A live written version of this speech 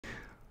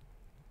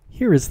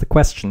Here is the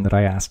question that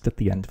I asked at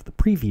the end of the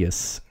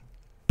previous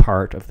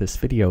part of this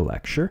video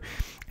lecture,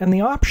 and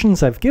the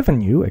options I've given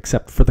you,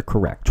 except for the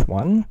correct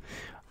one,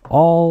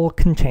 all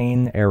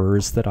contain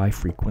errors that I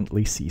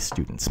frequently see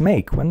students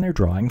make when they're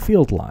drawing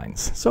field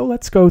lines. So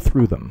let's go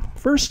through them.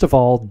 First of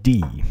all,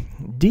 D.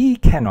 D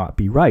cannot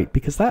be right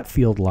because that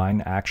field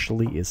line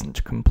actually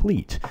isn't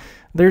complete.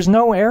 There's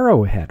no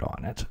arrowhead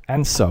on it,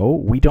 and so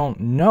we don't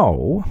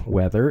know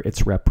whether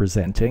it's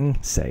representing,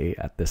 say,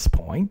 at this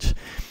point,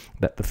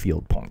 that the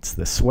field points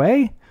this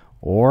way,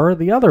 or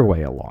the other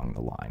way along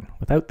the line.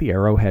 Without the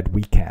arrowhead,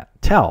 we can't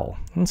tell,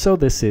 and so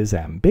this is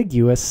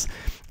ambiguous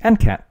and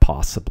can't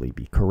possibly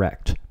be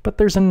correct. But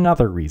there's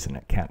another reason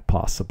it can't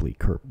possibly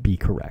be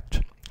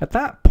correct. At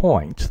that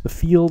point, the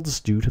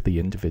fields due to the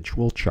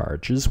individual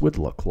charges would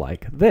look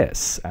like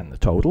this, and the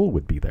total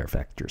would be their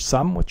vector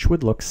sum, which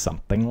would look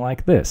something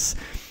like this.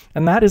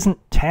 And that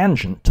isn't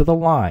tangent to the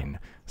line,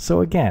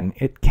 so again,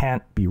 it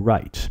can't be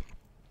right.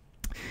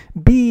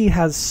 B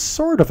has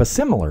sort of a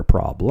similar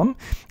problem.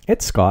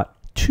 It's got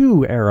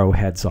two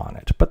arrowheads on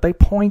it, but they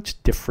point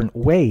different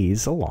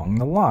ways along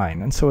the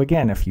line. And so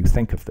again, if you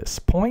think of this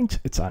point,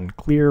 it's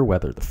unclear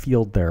whether the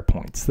field there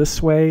points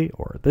this way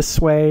or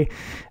this way,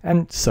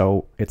 and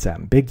so it's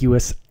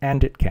ambiguous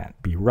and it can't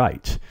be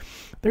right.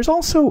 There's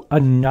also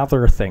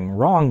another thing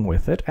wrong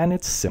with it, and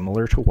it's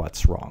similar to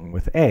what's wrong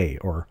with A,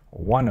 or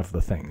one of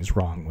the things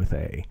wrong with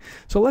A.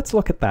 So let's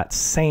look at that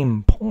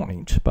same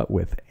point, but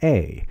with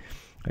A.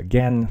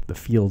 Again, the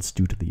fields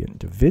due to the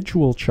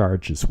individual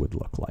charges would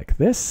look like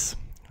this,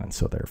 and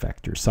so their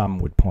vector sum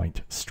would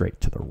point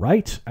straight to the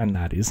right, and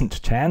that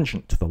isn't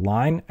tangent to the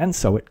line, and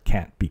so it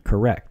can't be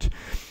correct.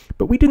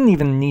 But we didn't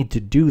even need to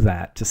do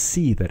that to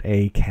see that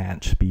A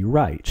can't be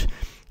right.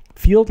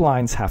 Field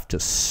lines have to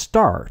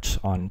start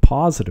on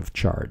positive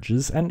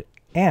charges and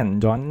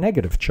end on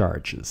negative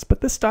charges,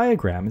 but this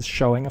diagram is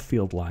showing a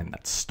field line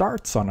that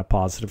starts on a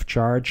positive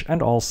charge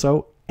and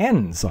also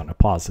ends on a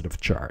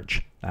positive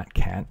charge. That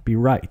can't be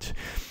right.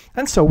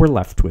 And so we're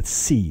left with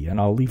C, and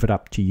I'll leave it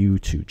up to you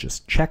to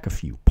just check a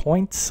few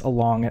points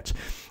along it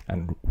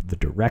and the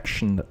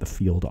direction that the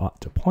field ought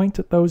to point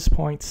at those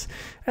points,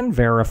 and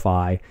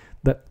verify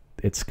that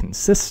it's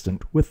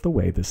consistent with the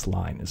way this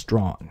line is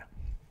drawn.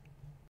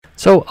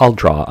 So I'll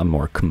draw a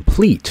more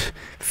complete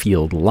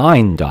field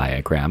line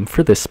diagram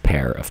for this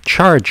pair of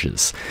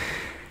charges.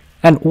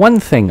 And one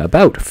thing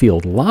about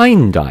field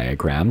line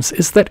diagrams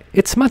is that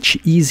it's much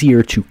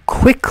easier to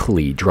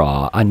quickly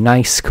draw a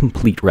nice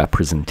complete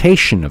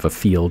representation of a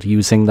field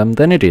using them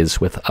than it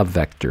is with a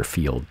vector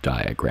field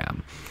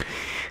diagram.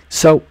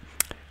 So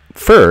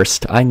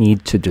first, I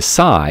need to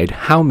decide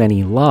how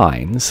many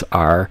lines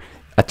are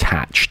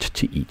attached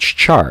to each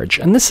charge.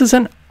 And this is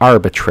an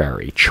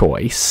arbitrary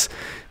choice.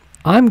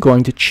 I'm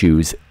going to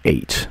choose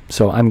 8.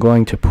 So I'm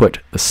going to put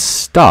the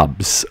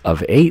stubs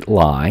of 8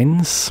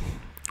 lines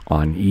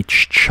on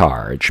each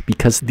charge,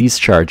 because these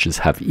charges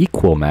have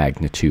equal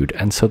magnitude,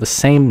 and so the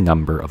same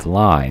number of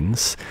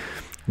lines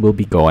will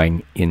be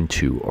going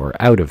into or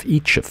out of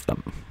each of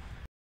them.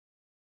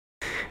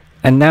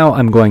 And now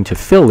I'm going to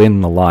fill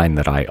in the line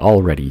that I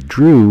already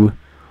drew,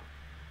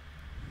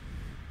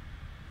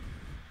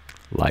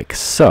 like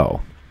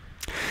so.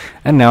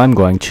 And now I'm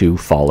going to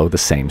follow the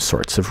same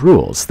sorts of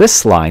rules.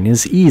 This line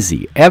is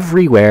easy.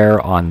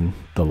 Everywhere on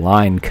the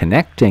line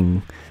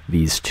connecting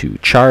these two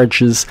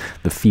charges,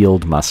 the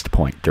field must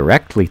point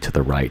directly to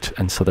the right,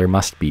 and so there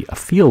must be a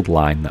field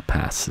line that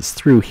passes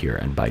through here.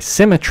 And by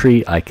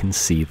symmetry, I can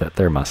see that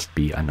there must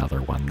be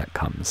another one that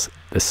comes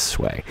this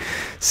way.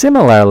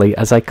 Similarly,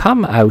 as I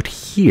come out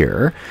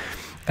here,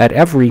 at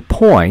every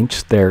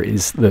point, there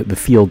is the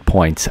field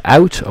points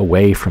out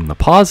away from the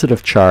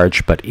positive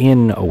charge, but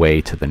in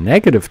away to the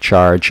negative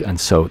charge, and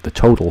so the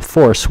total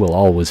force will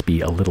always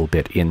be a little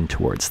bit in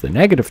towards the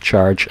negative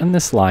charge, and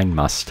this line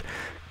must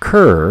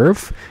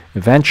curve.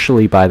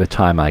 Eventually, by the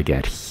time I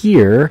get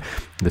here,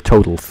 the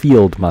total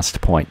field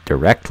must point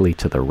directly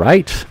to the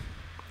right,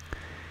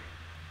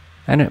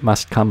 and it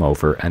must come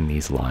over, and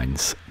these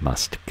lines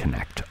must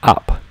connect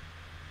up.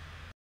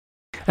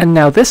 And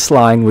now this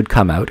line would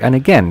come out and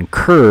again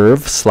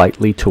curve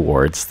slightly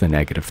towards the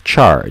negative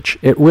charge.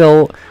 It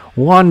will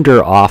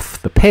wander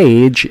off the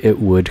page. It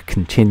would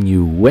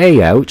continue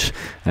way out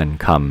and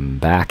come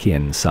back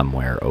in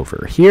somewhere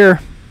over here.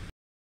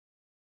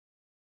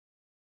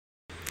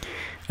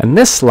 And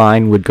this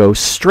line would go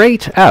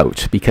straight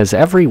out, because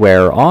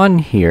everywhere on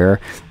here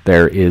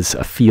there is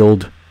a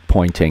field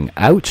pointing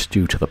out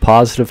due to the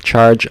positive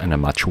charge and a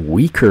much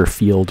weaker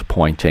field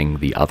pointing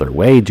the other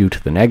way due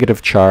to the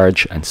negative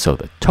charge, and so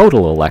the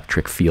total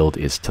electric field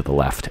is to the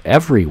left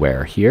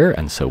everywhere here,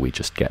 and so we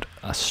just get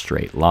a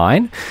straight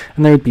line,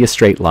 and there would be a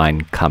straight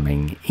line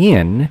coming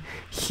in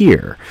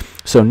here.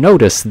 So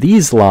notice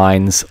these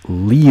lines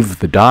leave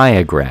the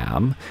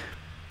diagram.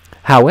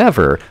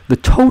 However, the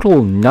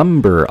total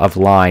number of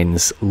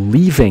lines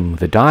leaving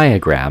the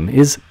diagram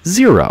is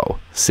 0.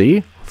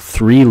 See?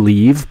 3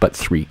 leave, but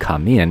 3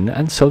 come in,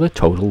 and so the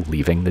total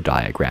leaving the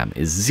diagram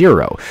is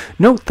 0.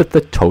 Note that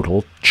the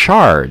total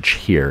charge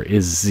here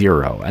is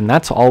 0, and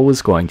that's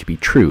always going to be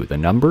true. The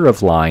number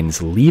of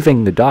lines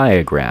leaving the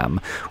diagram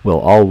will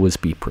always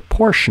be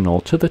proportional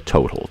to the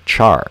total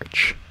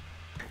charge.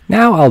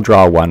 Now I'll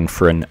draw one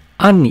for an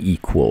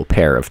unequal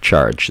pair of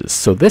charges.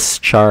 So this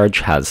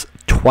charge has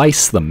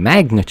twice the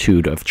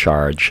magnitude of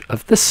charge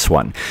of this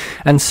one.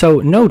 And so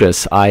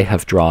notice I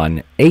have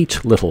drawn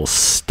 8 little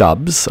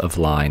stubs of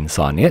lines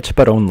on it,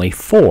 but only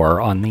 4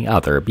 on the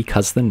other,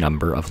 because the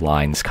number of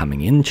lines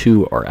coming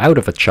into or out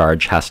of a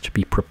charge has to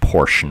be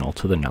proportional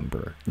to the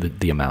number,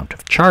 the amount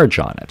of charge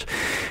on it.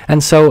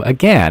 And so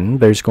again,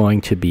 there's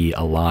going to be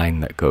a line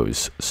that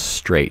goes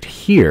straight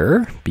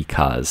here,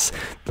 because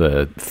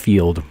the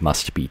field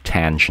must be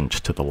tangent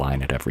to the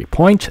line at every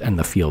point, and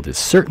the field is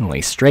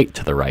certainly straight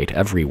to the right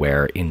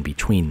everywhere in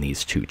between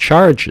these two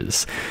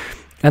charges.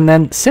 And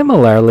then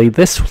similarly,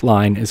 this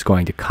line is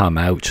going to come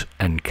out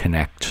and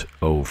connect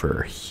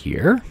over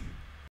here.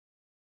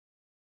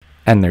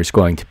 And there's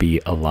going to be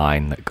a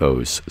line that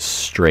goes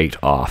straight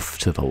off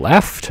to the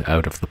left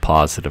out of the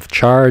positive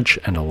charge,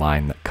 and a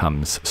line that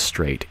comes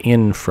straight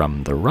in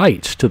from the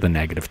right to the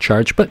negative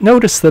charge. But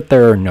notice that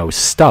there are no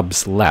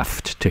stubs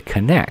left to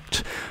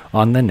connect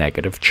on the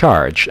negative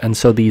charge. And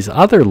so these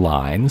other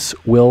lines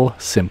will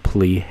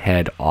simply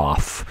head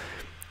off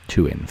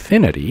to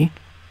infinity.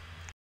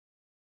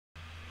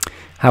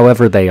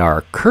 However, they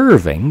are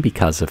curving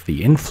because of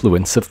the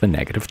influence of the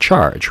negative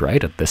charge,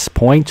 right? At this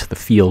point, the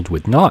field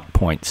would not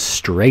point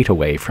straight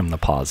away from the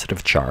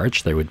positive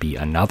charge. There would be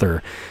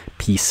another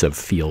piece of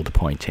field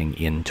pointing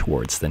in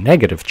towards the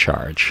negative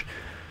charge.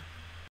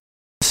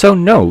 So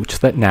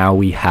note that now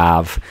we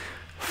have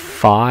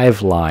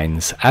 5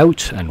 lines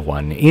out and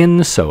 1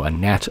 in, so a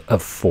net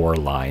of 4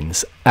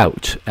 lines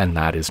out. And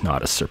that is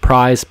not a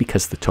surprise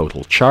because the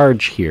total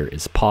charge here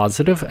is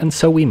positive, and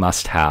so we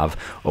must have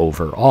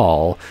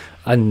overall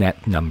a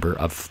net number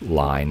of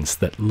lines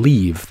that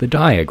leave the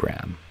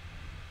diagram.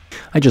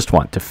 I just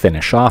want to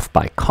finish off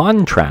by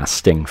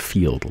contrasting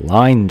field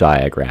line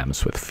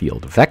diagrams with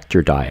field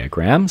vector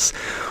diagrams.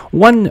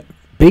 One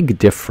big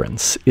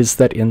difference is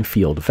that in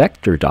field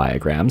vector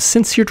diagrams,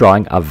 since you're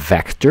drawing a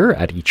vector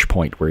at each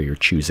point where you're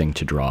choosing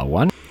to draw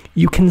one,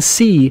 you can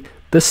see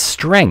the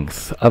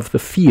strength of the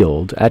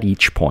field at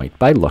each point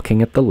by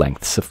looking at the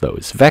lengths of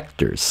those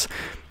vectors.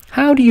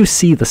 How do you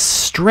see the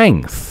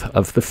strength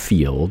of the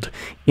field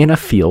in a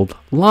field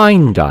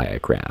line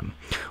diagram?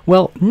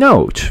 Well,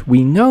 note,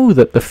 we know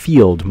that the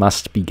field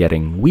must be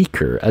getting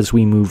weaker as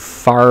we move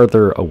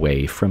farther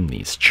away from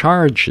these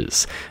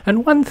charges.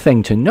 And one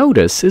thing to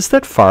notice is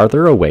that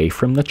farther away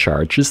from the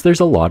charges,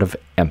 there's a lot of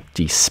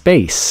empty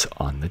space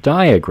on the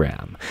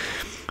diagram.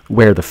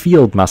 Where the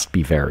field must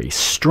be very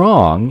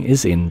strong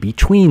is in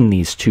between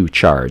these two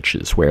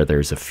charges, where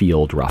there's a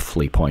field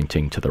roughly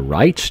pointing to the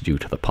right due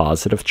to the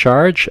positive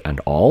charge,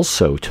 and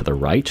also to the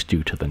right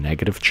due to the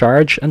negative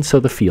charge, and so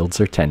the fields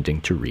are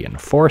tending to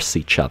reinforce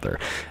each other.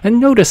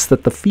 And notice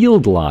that the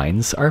field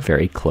lines are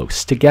very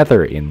close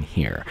together in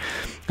here.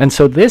 And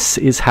so this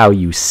is how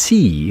you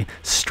see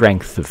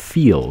strength of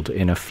field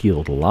in a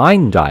field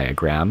line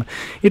diagram.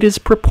 It is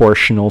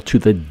proportional to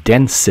the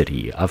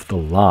density of the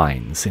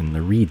lines in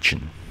the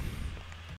region.